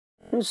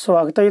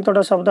स्वागत है जी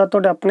तुहाडा सब दा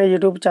तुहाडे अपने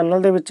यूट्यूब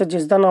चैनल दे विच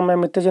जिस दा नाम है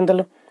मित्र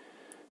जिंदल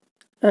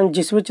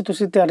जिस विच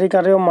तुसीं तैयारी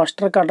कर रहे हो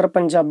मास्टर काडर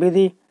पंजाबी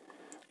दी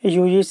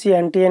UGC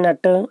NTA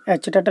NAT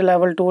HTET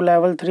level 2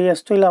 level 3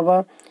 इस तो इलावा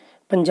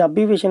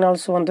पंजाबी विषय नाल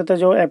संबंधित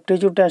जो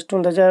एप्टीट्यूड टैसट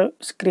हुंदा जां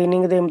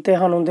स्क्रीनिंग दे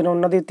इम्तिहान हुंदे ने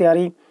उन्हां दी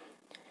तैयारी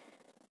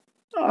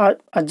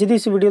अज दी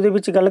इस वीडियो दे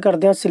विच गल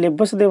करदे हां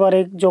सिलेबस दे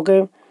बारे जो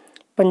कि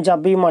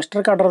पंजाबी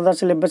मास्टर काडर दा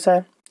सिलेबस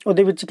है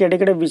ਉਹਦੇ ਵਿੱਚ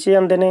ਕਿਹੜੇ-ਕਿਹੜੇ ਵਿਸ਼ੇ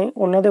ਆਉਂਦੇ ਨੇ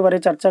ਉਹਨਾਂ ਦੇ ਬਾਰੇ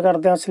ਚਰਚਾ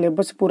ਕਰਦੇ ਹਾਂ।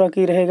 ਸਿਲੇਬਸ ਪੂਰਾ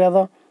ਕੀ ਰਹੇਗਾ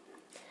ਇਹਦਾ।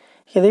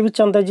 ਇਹਦੇ ਵਿੱਚ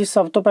ਆਉਂਦਾ ਜੀ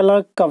ਸਭ ਤੋਂ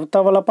ਪਹਿਲਾਂ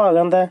ਕਵਿਤਾ ਵਾਲਾ ਭਾਗ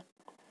ਆਉਂਦਾ ਹੈ।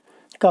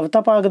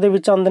 ਕਵਿਤਾ ਭਾਗ ਦੇ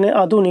ਵਿੱਚ ਆਉਂਦੇ ਨੇ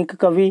ਆਧੁਨਿਕ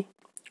ਕਵੀ,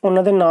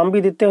 ਉਹਨਾਂ ਦੇ ਨਾਮ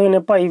ਵੀ ਦਿੱਤੇ ਹੋਏ ਨੇ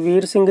ਭਾਈ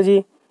ਵੀਰ ਸਿੰਘ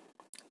ਜੀ,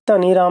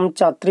 ਧਨੀ ਰਾਮ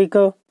ਚਾਤ੍ਰਿਕ,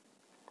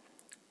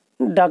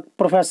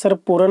 ਪ੍ਰੋਫੈਸਰ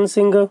ਪੂਰਨ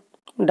ਸਿੰਘ,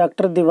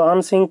 ਡਾਕਟਰ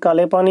ਦੀਵਾਨ ਸਿੰਘ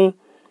ਕਾਲੇਪਾਨੀ,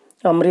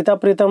 ਅੰਮ੍ਰਿਤਾ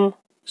ਪ੍ਰੀਤਮ,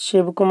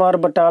 शिव कुमार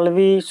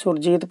बटालवी,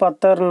 सुरजीत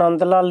पात्र,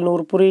 नंद लाल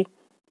नूरपुरी।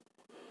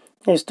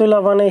 इस तो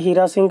इलावा ने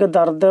हीरा सिंह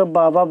दर्द,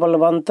 बाबा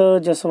बलवंत,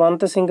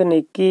 जसवंत सिंह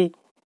नेकी,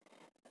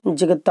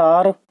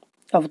 जगतार,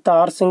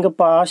 अवतार सिंह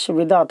पाश,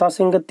 विधाता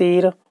सिंह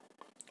तीर,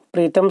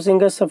 प्रीतम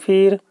सिंह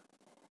सफीर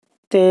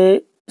ते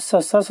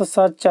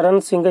सस्सा चरण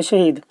सिंह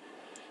शहीद।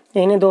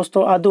 इन्हें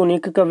दोस्तों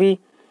आधुनिक कवि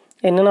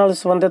इन्हां नाल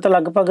संबंधित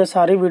लगभग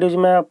सारी वीडियोज़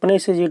मैं अपने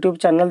इस यूट्यूब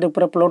चैनल के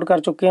उपर अपलोड कर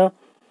चुके हाँ।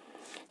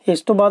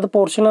 इस तो बाद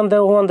पोर्शन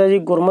आंदा वो आंदा जी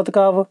गुरमत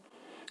काव।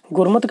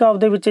 गुरमत काव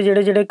दे विच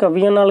जिहड़े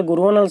कवियां नाल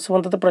गुरुआं नाल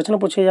संबंधित प्रश्न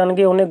पूछे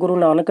जाणगे उन्हें गुरु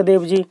नानक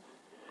देव जी,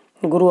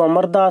 गुरु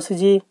अमरदास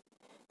जी,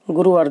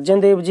 गुरु अर्जन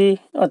देव जी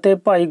अते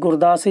भाई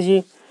गुरदास जी।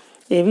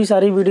 ये भी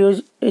सारी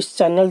वीडियोज़ इस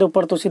चैनल के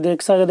उपर तुसीं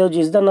देख सकते हो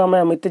जिसका नाम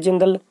है अमित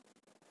जिंदल।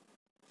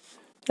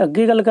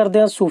 अगे गल करते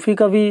हैं सूफी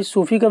कवि।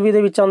 सूफी कवि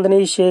दे विच आंदे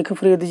ने शेख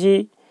फरीद जी,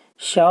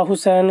 शाह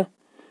हुसैन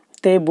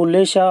ते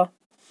बुल्ले शाह।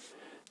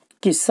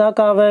 किस्सा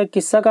काव है।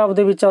 किस्सा काव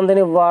दे विच आंदे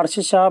ने वारश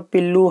शाह,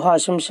 पिल्लू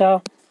हाशम शाह,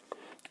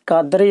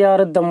 कादर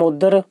यार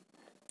दमोदर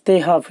ते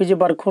हाफिज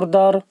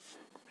बरखुरदार।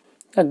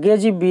 अगे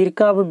जी बीर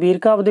काव। बीर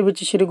काव दे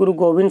विच श्री गुरु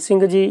गोबिंद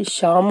सिंह जी,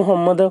 शाह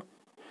मुहम्मद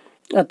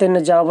अते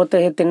नजावत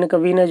ये तीन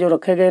कवि ने जो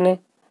रखे गए ने।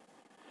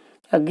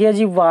 अगे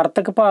जी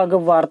वार्तक भाग।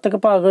 वार्तक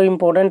भाग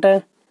इंपोर्टेंट है।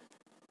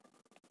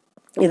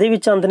 इहदे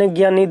विच आंदे ने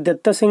ज्ञानी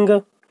दत्त सिंह,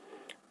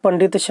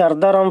 पंडित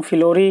शरदा राम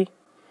फिलोरी,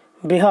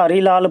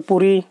 बिहारी लाल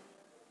पुरी,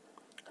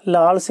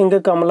 लाल सिंह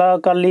कमला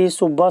अकाली,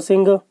 सूबा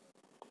सिंह,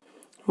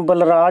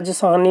 बलराज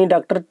साहनी,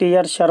 डॉक्टर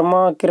TR शर्मा,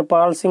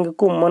 कृपाल सिंह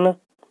घुम्मन,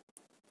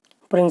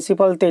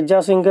 प्रिंसीपल तेजा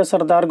सिंह,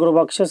 सरदार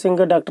गुरबख्श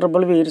सिंह, डॉक्टर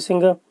बलवीर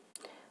सिंह,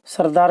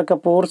 सरदार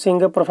कपूर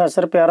सिंह,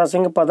 प्रोफैसर प्यारा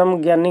सिंह पदम,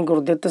 ज्ञानी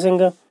गुरदित्त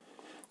सिंह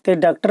ते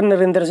डॉक्टर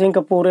नरिंदर सिंह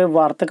कपूर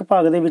वार्तक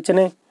भाग दे विच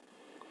ने।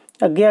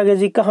 अगे आ गए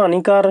जी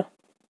कहानीकार।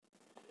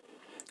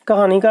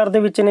 कहानीकार दे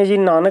विच ने जी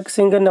नानक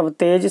सिंह,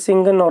 नवतेज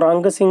सिंह,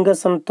 नौरंग सिंह,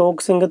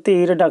 संतोख सिंह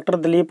धीर, डॉक्टर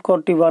दलीप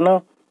कौर टिवाना,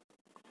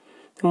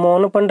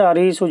 मोहन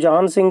भंडारी,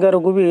 सुजान सिंह,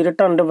 रघुवीर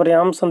ढंड,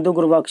 वरियाम संधू,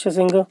 गुरबख्श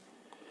सिंह,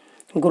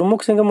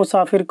 गुरमुख सिंह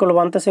मुसाफिर,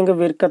 कुलवंत सिंह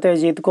विरक ते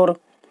अजीत कौर।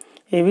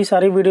 ये भी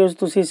सारी वीडियोज़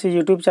तुसीं इस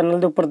यूट्यूब चैनल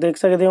के उपर देख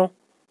सकते हो।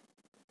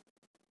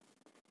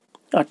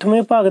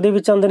 8वें भाग दे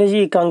विच आंदे ने जी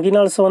एकांगी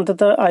नाल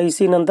संबंधित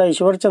IC नंदा,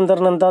 ईश्वर चंद्र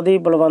नंदा दी,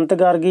 बलवंत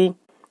गार्गी,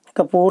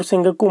 कपूर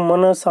सिंह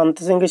घुम्मन,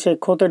 संत सिंह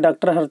शेखो ते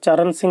डॉक्टर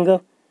हरचरण सिंह।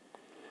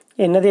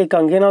 इन्हां दी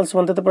एकांगी नाल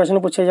संबंधित प्रश्न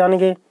पूछे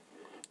जाणगे।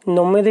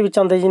 9वें दे विच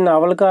आंदे जी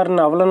नावलकार।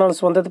 नावल नाल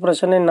संबंधित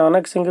प्रश्न ने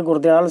नानक सिंह,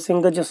 गुरदयाल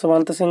सिंह,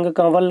 जसवंत सिंह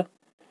कंवल,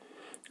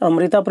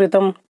 अमृता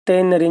प्रीतम ते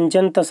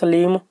नरिंजन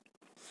तसलीम।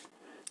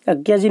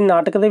 अगे जी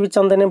नाटक दे विच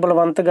आंदे ने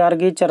बलवंत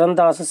गार्गी,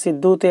 चरणदास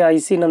सिद्धू ते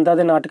IC नंदा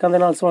दे नाटकां दे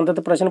नाल संबंधित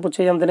प्रश्न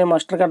पूछे जांदे ने।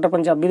 मास्टर काडर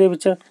पंजाबी दे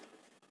विच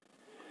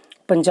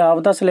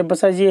पंजाब दा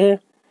सिलेबस है जी। ये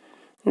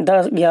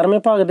 11वें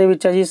भाग दे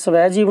विच है जी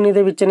स्वै जीवनी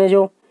दे विच ने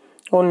जो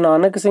वो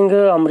नानक सिंह,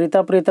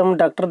 अमृता प्रीतम,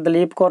 डॉक्टर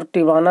दलीप कौर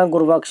टिवाना,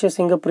 गुरबख्श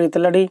सिंह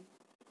प्रीतलड़ी,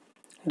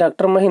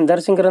 डॉक्टर महिंदर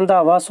सिंह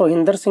रंधावा,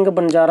 सोहिंदर सिंह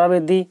बंजारा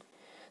वेदी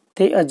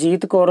ते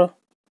अजीत कौर।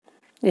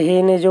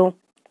 ये ने जो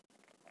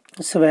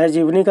स्वै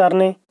जीवनीकार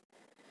ने।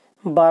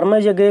 12वें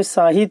जगे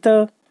ਸਾਹਿਤ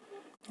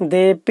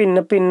ਦੇ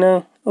भिन्न भिन्न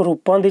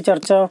रूपों की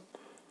चर्चा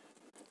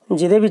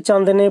जिहदे विच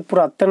आंदे ने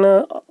पुरातन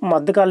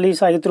मध्यकाली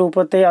ਸਾਹਿਤ रूप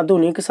ते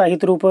आधुनिक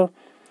ਸਾਹਿਤ रूप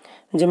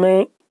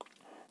जिवें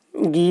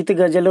गीत,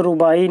 गज़ल,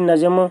 रुबाई,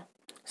 नज़म,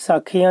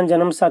 साखियां,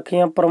 जन्म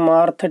साखियां,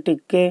 परमार्थ,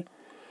 टिक्के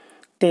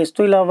ते इस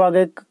तो इलावा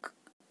आगे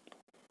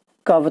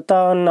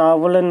कविता,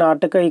 नावल,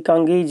 नाटक,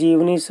 एकांगी,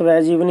 जीवनी,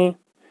 स्वै जीवनी,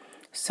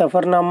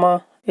 सफ़रनामा।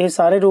 ये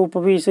सारे रूप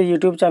भी इस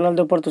यूट्यूब चैनल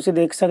के उपर तुसीं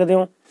देख सकते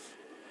हो।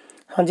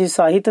 हाँ जी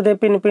ਸਾਹਿਤ ਦੇ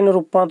भिन्न भिन्न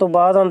रूपों तो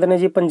बाद आंदे ने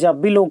जी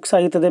पंजाबी लोक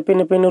ਸਾਹਿਤ ਦੇ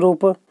भिन्न भिन्न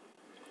रूप।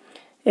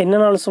 इन्हां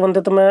नाल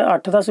संबंधित मैं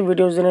 8-10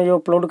 वीडियोज़ ने जो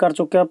अपलोड कर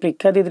चुका।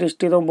 प्रीख्या की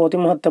दृष्टि तो बहुत ही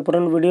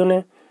महत्वपूर्ण वीडियो ने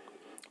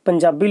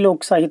पंजाबी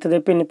लोक ਸਾਹਿਤ ਦੇ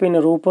भिन्न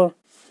भिन्न रूप।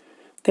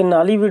 तो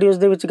नाल ही वीडियोज़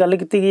दे विच गल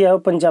कीती गई है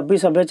पंजाबी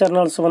सभ्याचार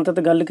नाल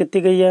संबंधित गल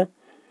कीती गई है।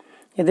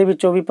 ਇਹਦੇ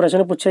ਵਿੱਚੋਂ भी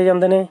प्रश्न पूछे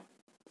जाते हैं।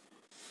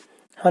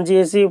 हाँ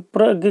जी ਅਸੀਂ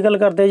ਉੱਪਰ ਅੱਗੇ ਗੱਲ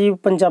ਕਰਦੇ जी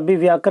पंजाबी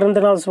व्याकरण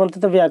ਦੇ ਨਾਲ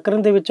ਸੰਬੰਧਿਤ।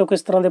 व्याकरण ਦੇ ਵਿੱਚੋਂ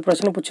किस तरह के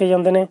प्रश्न पूछे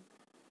जाते हैं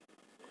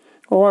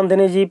ਉਹ ਆਉਂਦੇ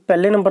ਨੇ जी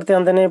पहले नंबर ਤੇ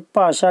ਆਉਂਦੇ ਨੇ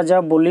भाषा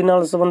ਜਾਂ बोली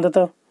ਨਾਲ ਸੰਬੰਧਿਤ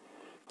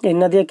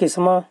ਇਹਨਾਂ ਦੀਆਂ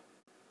ਕਿਸਮਾਂ।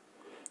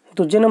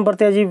 ਦੂਜੇ ਨੰਬਰ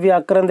ਤੇ ਹੈ जी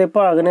व्याकरण ਦੇ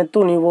ਭਾਗ ਨੇ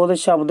ਧੁਨੀ ਬੋਧ,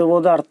 ਸ਼ਬਦ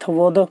ਬੋਧ, अर्थ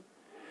बोध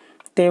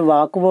ਤੇ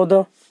ਵਾਕਬੋਧ।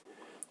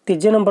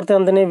 ਤੀਜੇ ਨੰਬਰ ਤੇ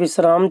ਆਉਂਦੇ ਨੇ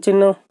ਵਿਸਰਾਮ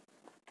ਚਿੰਨ੍ਹ।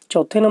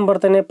 ਚੌਥੇ ਨੰਬਰ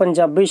ਤੇ ਨੇ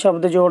ਪੰਜਾਬੀ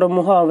ਸ਼ਬਦ ਜੋੜ,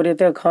 ਮੁਹਾਵਰੇ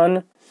ਤੇ ਅਖਾਣ।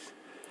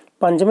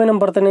 ਪੰਜਵੇਂ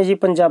ਨੰਬਰ ਤੇ ਨੇ ਜੀ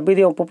ਪੰਜਾਬੀ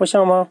ਦੀਆਂ ਉਪ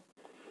ਭਾਸ਼ਾਵਾਂ।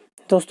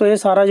 ਦੋਸਤੋ ਇਹ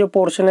ਸਾਰਾ ਜੋ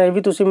ਪੋਰਸ਼ਨ ਹੈ ਇਹ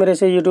ਵੀ ਤੁਸੀਂ ਮੇਰੇ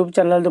ਸੇ YouTube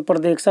ਚੈਨਲ ਦੇ ਉੱਪਰ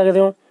ਦੇਖ ਸਕਦੇ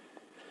ਹੋ।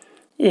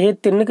 ਇਹ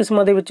 3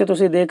 ਕਿਸਮਾਂ ਦੇ ਵਿੱਚ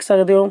ਤੁਸੀਂ ਦੇਖ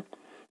ਸਕਦੇ ਹੋ।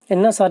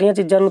 ਇਹਨਾਂ ਸਾਰੀਆਂ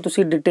ਚੀਜ਼ਾਂ ਨੂੰ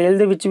ਤੁਸੀਂ ਡਿਟੇਲ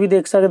ਦੇ ਵਿੱਚ ਵੀ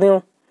ਦੇਖ ਸਕਦੇ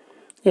ਹੋ।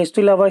 ਇਸ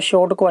ਤੋਂ ਇਲਾਵਾ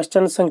ਸ਼ਾਰਟ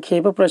ਕੁਐਸਚਨ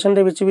ਸੰਖੇਪ ਪ੍ਰਸ਼ਨ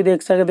ਦੇ ਵਿੱਚ ਵੀ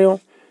ਦੇਖ ਸਕਦੇ ਹੋ।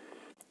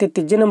 ਤੇ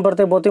ਤੀਜੇ ਨੰਬਰ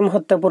ਤੇ ਬਹੁਤ ਹੀ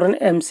ਮਹੱਤਵਪੂਰਨ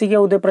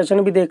MCQ ਦੇ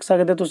ਪ੍ਰਸ਼ਨ ਵੀ ਦੇਖ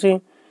ਸਕਦੇ ਹੋ ਤੁਸੀਂ।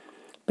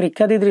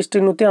 ਪ੍ਰੀਖਿਆ ਦੀ ਦ੍ਰਿਸ਼ਟੀ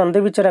ਨੂੰ ਧਿਆਨ ਦੇ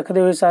ਵਿੱਚ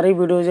ਰੱਖਦੇ ਹੋਏ ਸਾਰੀ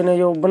ਵੀਡੀਓਜ਼ ਨੇ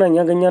ਜੋ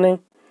ਬਣਾਈਆਂ ਗਈਆਂ ਨੇ।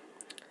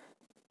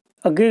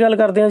 ਅੱਗੇ ਗੱਲ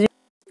ਕਰਦੇ ਹਾਂ ਜੀ।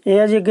 ਇਹ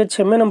ਹੈ ਜੀ ਅੱਗੇ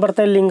 6ਵੇਂ ਨੰਬਰ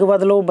ਤੇ ਲਿੰਗ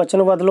ਬਦਲੋ,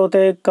 ਬਚਨ ਬਦਲੋ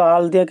ਤੇ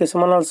ਕਾਲ ਦੀਆਂ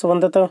ਕਿਸਮਾਂ ਨਾਲ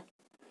ਸੰਬੰਧਿਤ।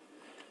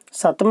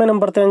 7ਵੇਂ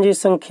ਨੰਬਰ ਤੇ ਜੀ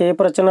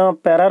ਸੰਖੇਪ ਰਚਨਾ,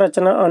 ਪੈਰਾ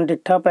ਰਚਨਾ,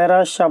 ਅਣਡਿੱਠਾ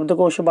ਪੈਰਾ,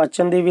 ਸ਼ਬਦਕੋਸ਼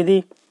ਵਾਚਨ ਦੀ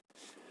ਵਿਧੀ।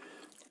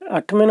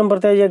 8ਵੇਂ ਨੰਬਰ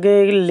ਤੇ ਜੀ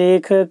ਅੱਗੇ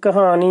ਲੇਖ,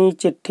 ਕਹਾਣੀ,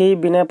 ਚਿੱਠੀ,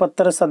 ਬਿਨੈ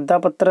ਪੱਤਰ, ਸੱਦਾ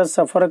ਪੱਤਰ,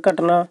 ਸਫ਼ਰ,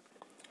 ਘਟਨਾ,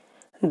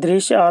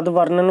 ਦ੍ਰਿਸ਼ ਆਦਿ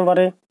ਵਰਣਨ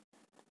ਬਾਰੇ।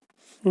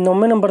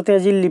 9ਵੇਂ ਨੰਬਰ ਤੇ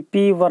ਜੀ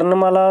ਲਿਪੀ,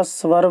 ਵਰਣਮਾਲਾ,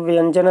 ਸਵਰ,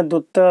 ਵਿਅੰਜਨ,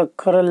 ਦੁੱਤ,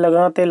 ਅੱਖਰ,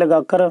 ਲਗਾਂ ਤੇ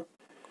ਲਗਾਖਰ।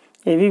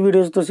 ਇਹ ਵੀ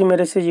ਵੀਡੀਓਜ਼ ਤੁਸੀਂ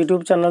ਮੇਰੇ ਸੇ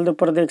YouTube ਚੈਨਲ ਦੇ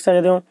ਉੱਪਰ ਦੇਖ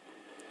ਸਕਦੇ ਹੋ।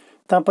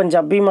 ਤਾਂ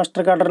ਪੰਜਾਬੀ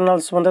ਮਾਸਟਰ ਕਾਡਰ ਨਾਲ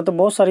ਸੰਬੰਧਿਤ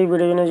ਬਹੁਤ ਸਾਰੀ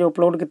ਵੀਡੀਓ ਨੇ ਜੋ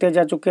ਅਪਲੋਡ ਕੀਤੀਆਂ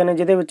ਜਾ ਚੁੱਕੀਆਂ ਨੇ,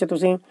 ਜਿਹਦੇ ਵਿੱਚ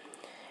ਤੁਸੀਂ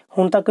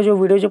ਹੁਣ ਤੱਕ ਜੋ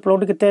ਵੀਡੀਓਜ਼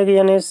ਅਪਲੋਡ ਕੀਤੀਆਂ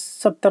ਗਈਆਂ ਨੇ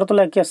 70 ਤੋਂ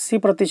ਲੈ ਕੇ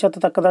 80%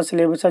 ਤੱਕ ਦਾ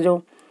ਸਿਲੇਬਸ ਹੈ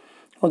ਜੋ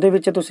ਉਹਦੇ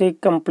ਵਿੱਚ ਤੁਸੀਂ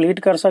ਕੰਪਲੀਟ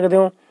ਕਰ ਸਕਦੇ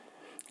ਹੋ।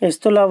 ਇਸ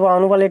ਤੋਂ ਇਲਾਵਾ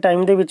ਆਉਣ ਵਾਲੇ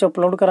ਟਾਈਮ ਦੇ ਵਿੱਚ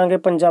ਅਪਲੋਡ ਕਰਾਂਗੇ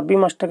ਪੰਜਾਬੀ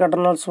ਮਾਸਟਰ ਕਾਡਰ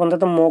ਨਾਲ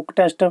ਸੰਬੰਧਿਤ ਮੌਕ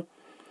ਟੈਸਟ,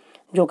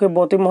 ਜੋ ਕਿ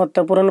ਬਹੁਤ ਹੀ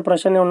ਮਹੱਤਵਪੂਰਨ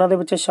ਪ੍ਰਸ਼ਨ ਨੇ ਉਹਨਾਂ ਦੇ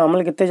ਵਿੱਚ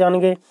ਸ਼ਾਮਿਲ ਕੀਤੇ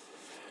ਜਾਣਗੇ।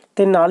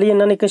 ਤੇ ਨਾਲ ਹੀ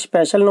ਇਹਨਾਂ ਨੇ ਇੱਕ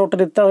ਸਪੈਸ਼ਲ ਨੋਟ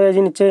ਦਿੱਤਾ ਹੋਇਆ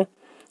ਜੀ ਨੀਚੇ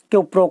ਕਿ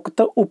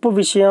ਉਪਰੋਕਤ ਉਪ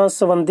ਵਿਸ਼ਿਆਂ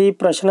ਸੰਬੰਧੀ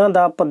ਪ੍ਰਸ਼ਨਾਂ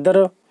ਦਾ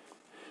ਪੱਧਰ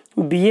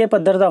BA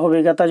ਪੱਧਰ ਦਾ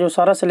ਹੋਵੇਗਾ। ਤਾਂ ਜੋ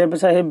ਸਾਰਾ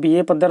ਸਿਲੇਬਸ ਹੈ ਇਹ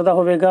BA ਪੱਧਰ ਦਾ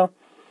ਹੋਵੇਗਾ।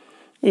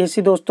 ਇਹ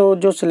ਸੀ ਦੋਸਤੋ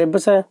ਜੋ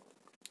ਸਿਲੇਬਸ ਹੈ।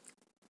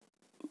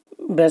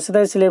 ਵੈਸੇ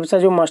ਤਾਂ ਇਹ ਸਿਲੇਬਸ ਹੈ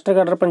ਜੋ ਮਾਸਟਰ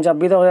ਕਾਡਰ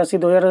ਪੰਜਾਬੀ ਦਾ ਹੋਇਆ ਸੀ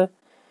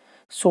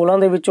 2016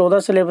 ਦੇ ਵਿੱਚ, ਉਹਦਾ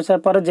ਸਿਲੇਬਸ ਹੈ।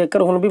 ਪਰ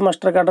ਜੇਕਰ ਹੁਣ ਵੀ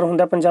ਮਾਸਟਰ ਕਾਡਰ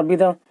ਹੁੰਦਾ ਪੰਜਾਬੀ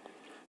ਦਾ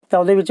ਤਾਂ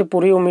ਉਹਦੇ ਵਿੱਚ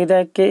ਪੂਰੀ ਉਮੀਦ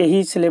ਹੈ ਕਿ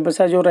ਇਹੀ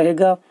ਸਿਲੇਬਸ ਹੈ ਜੋ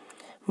ਰਹੇਗਾ।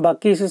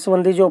 ਬਾਕੀ ਇਸ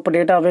ਸੰਬੰਧੀ ਜੋ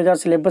ਅਪਡੇਟ ਆਵੇਗਾ,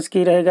 ਸਿਲੇਬਸ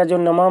ਕੀ ਰਹੇਗਾ, ਜੋ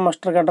ਨਵਾਂ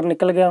ਮਾਸਟਰ ਕਾਡਰ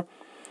ਨਿਕਲ ਗਿਆ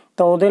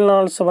ਤਾਂ ਉਹਦੇ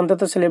ਨਾਲ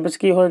ਸੰਬੰਧਿਤ ਸਿਲੇਬਸ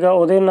ਕੀ ਹੋਏਗਾ,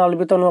 ਉਹਦੇ ਨਾਲ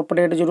ਵੀ ਤੁਹਾਨੂੰ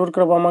ਅਪਡੇਟ ਜ਼ਰੂਰ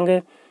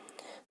ਕਰਵਾਵਾਂਗੇ।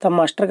 ਤਾਂ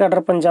ਮਾਸਟਰ ਕਾਡਰ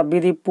ਪੰਜਾਬੀ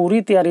ਦੀ ਪੂਰੀ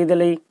ਤਿਆਰੀ ਦੇ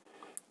ਲਈ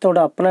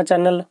ਤੁਹਾਡਾ ਆਪਣਾ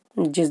ਚੈਨਲ,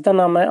 ਜਿਸ ਦਾ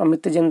ਨਾਮ ਹੈ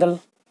ਅਮਿਤ ਜਿੰਦਲ,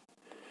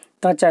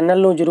 ਤਾਂ ਚੈਨਲ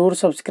ਨੂੰ ਜ਼ਰੂਰ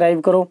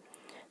ਸਬਸਕ੍ਰਾਈਬ ਕਰੋ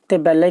ਤੇ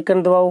ਬੈਲ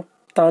ਆਈਕਨ ਦਬਾਓ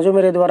ਤਾਂ ਜੋ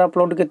ਮੇਰੇ ਦੁਆਰਾ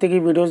ਅਪਲੋਡ ਕੀਤੀ ਗਈ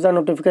ਵੀਡੀਓਜ਼ ਦਾ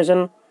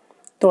ਨੋਟੀਫਿਕੇਸ਼ਨ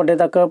ਤੁਹਾਡੇ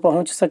ਤੱਕ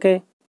ਪਹੁੰਚ ਸਕੇ।